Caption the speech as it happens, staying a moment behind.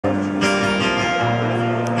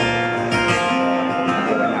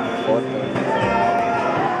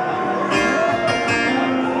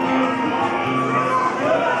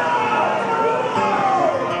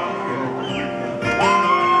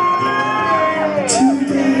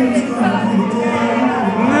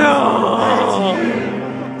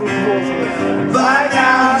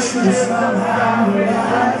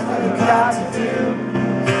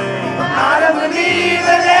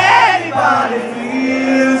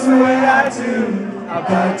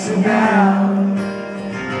got you now.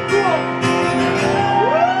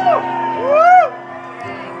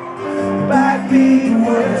 Backbeat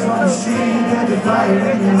words on the street that divide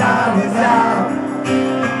when you're not without.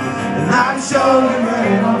 And I'm sure you're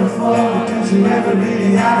laying on the floor because you're never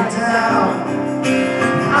really out of town.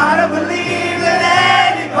 I don't believe that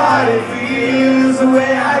anybody feels the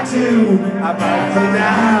way I do about you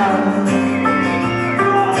now.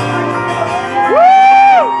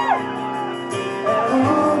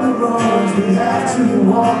 All the roads we have to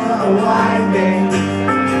walk are winding.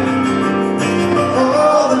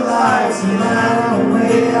 All the lights in our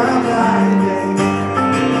way are blinding.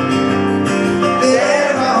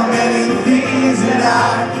 There are many things that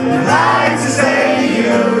I'd like to say to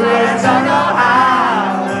you, but I don't know how.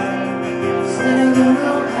 So I don't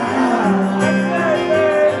know how.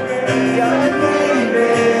 Baby,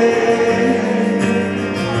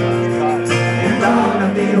 you're gonna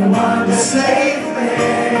be the one to save me.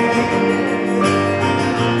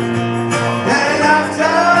 And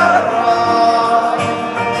after all,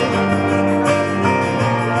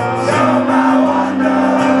 you're my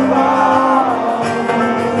Wonderwall.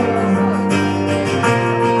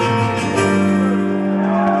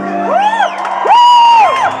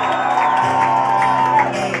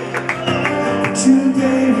 2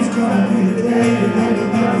 days is gonna be the day that maybe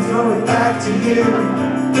we'll throw it back to you.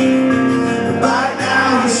 But by now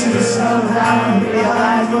you should have somehow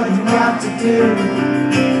realized what you got to do.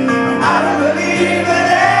 I don't believe that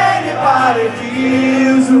anybody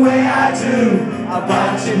feels the way I do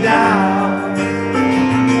about you now.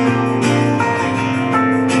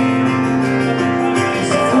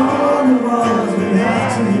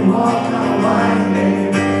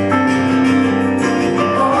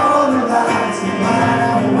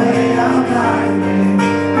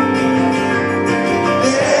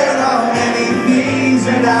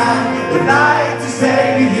 That I would like to say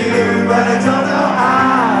to you, but I don't know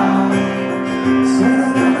how. So I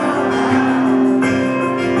don't know how.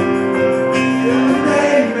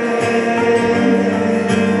 Baby,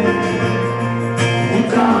 you're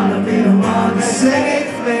gonna be the one to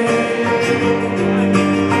save me.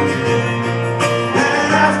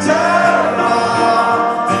 And after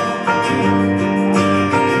all,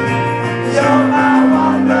 you're my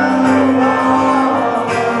Wonderwall.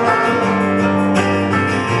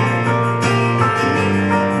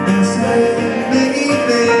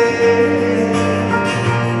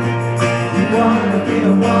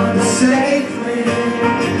 One to save me.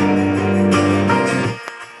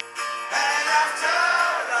 And after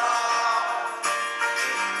all,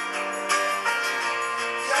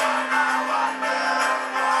 you're my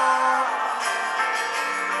Wonderwall.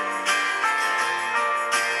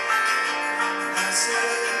 I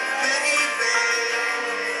said, baby,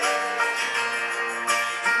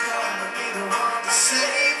 you're gonna be the one to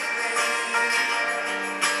save me.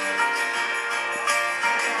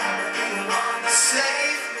 You're gonna be the one to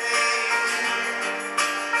save me.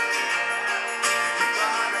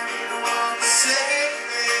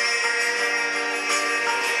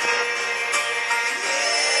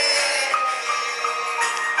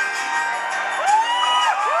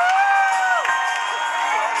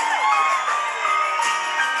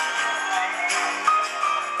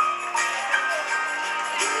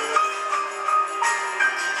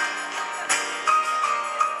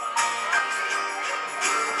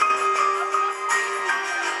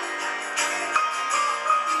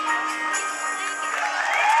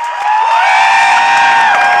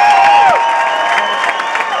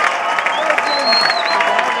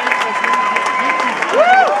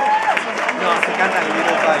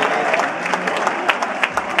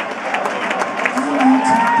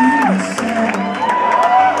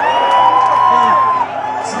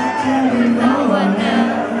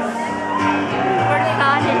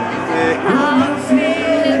 I'm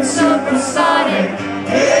feeling supersonic,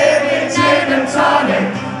 every night I'm tonic.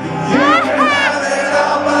 You can have it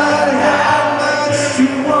all, but how much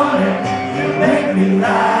you want it? You make me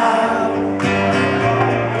laugh.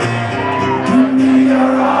 Give me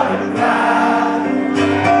your autograph.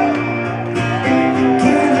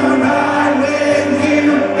 Can I ride with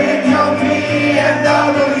you in your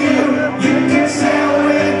BMW? You can sail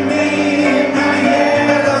with me in my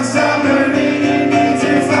yellow submarine.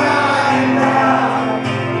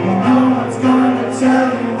 Tell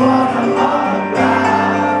you what I'm all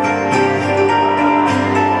about.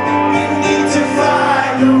 You need to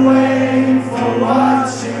find a way for what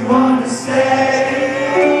you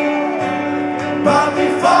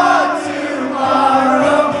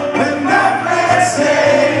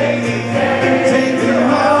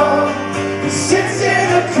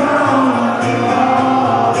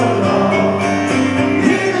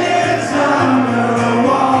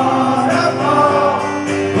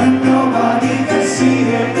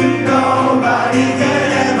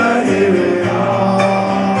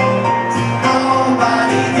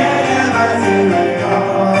hear it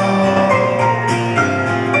all.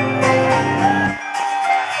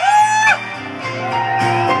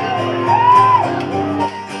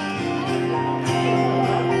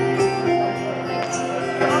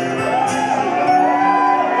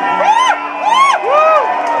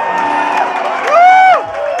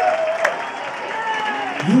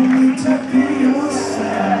 You need to be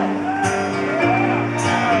yourself,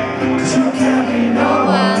 'cause you can't be no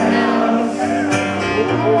one else.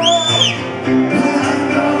 I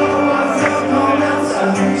know what's going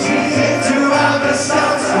on. She's into other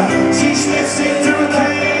stuff. She slips into a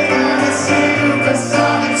cave on a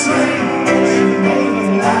supersonic train. She made me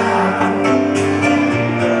laugh,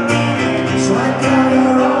 so I got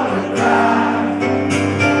her autograph.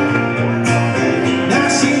 Now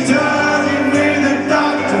she does it with the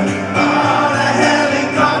doctor on a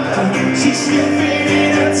helicopter. She's slipping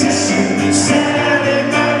in a tissue, selling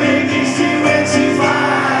my big issue when she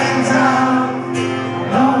finds out.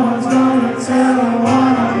 No one's gonna tell her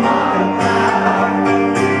what I'm all about.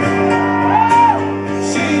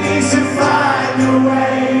 She needs to find a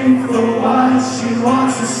way for what she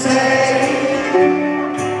wants to say.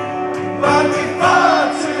 But before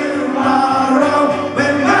tomorrow,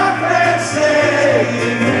 when my friends say,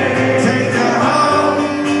 take her home,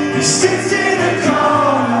 he sits in a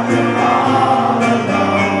corner all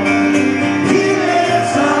alone. He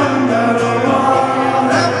lives under a wall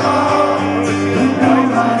at home, but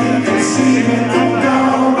nobody can see him,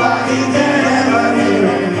 nobody can ever hear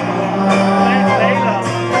him all.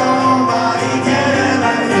 Nobody can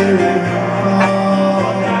ever hear him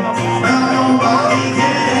all. Nobody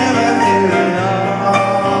can ever hear him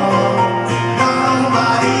all.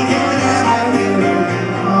 Nobody can ever hear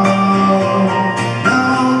him all.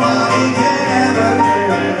 Nobody can ever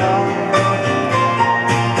hear it all.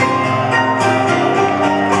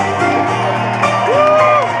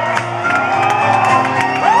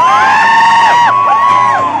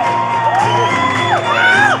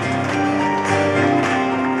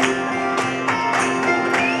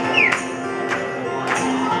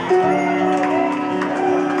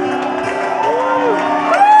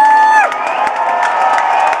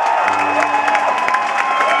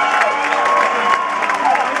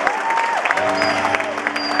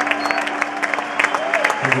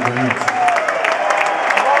 Thank you very much.